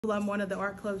I'm one of the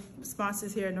art club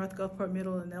sponsors here at North Gulfport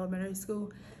Middle and Elementary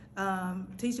School.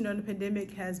 Teaching during the pandemic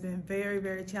has been very,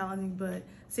 very challenging, but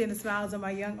seeing the smiles on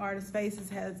my young artists' faces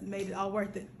has made it all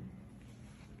worth it.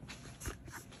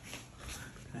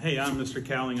 Hey, I'm Mr.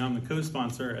 Cowling. I'm the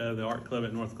co-sponsor of the art club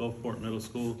at North Gulfport Middle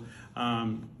School.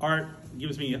 Art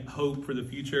gives me hope for the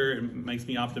future. It makes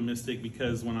me optimistic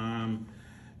because when I'm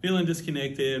feeling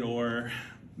disconnected or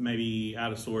maybe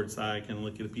out of sorts, I can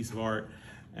look at a piece of art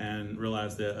and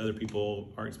realize that other people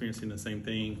are experiencing the same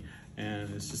thing, and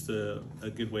it's just a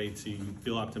good way to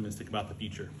feel optimistic about the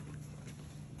future.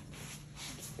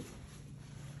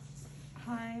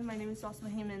 Hi, my name is Osma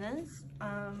Jimenez.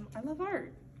 I love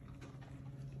art.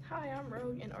 Hi, I'm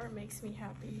Rogue, and art makes me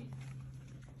happy.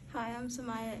 Hi, I'm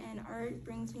Samaya, and art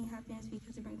brings me happiness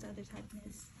because it brings others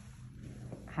happiness.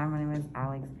 Hi, my name is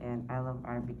Alex, and I love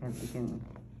art because it can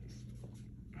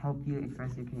help you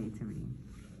express your creativity.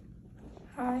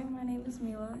 Hi, my name is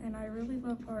Mila, and I really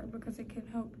love art because it can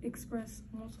help express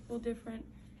multiple different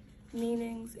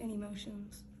meanings and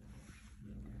emotions.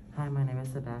 Hi, my name is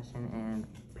Sebastian, and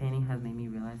painting has made me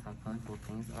realize how colorful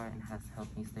things are and has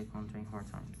helped me stay calm during hard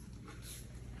times.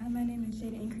 Hi, my name is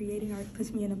Jada, and creating art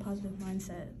puts me in a positive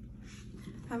mindset.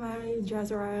 Hi, my name is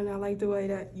Jazariah, and I like the way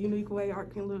that unique way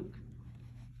art can look.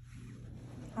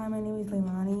 Hi, my name is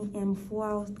Leilani, and before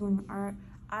I was doing art,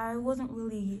 I wasn't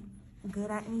really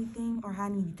good at anything or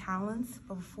had any talents,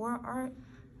 but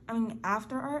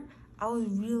after art,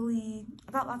 I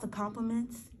got lots of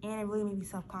compliments, and it really made me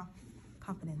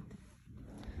self-confident.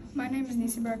 My name is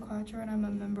Nisi Barquatra, and I'm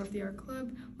a member of the art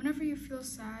club. Whenever you feel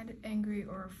sad, angry,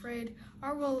 or afraid,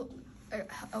 art will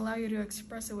allow you to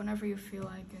express it whenever you feel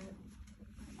like it.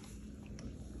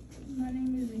 My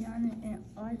name is Rihanna, and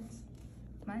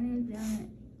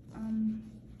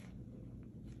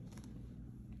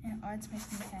arts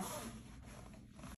makes me happy.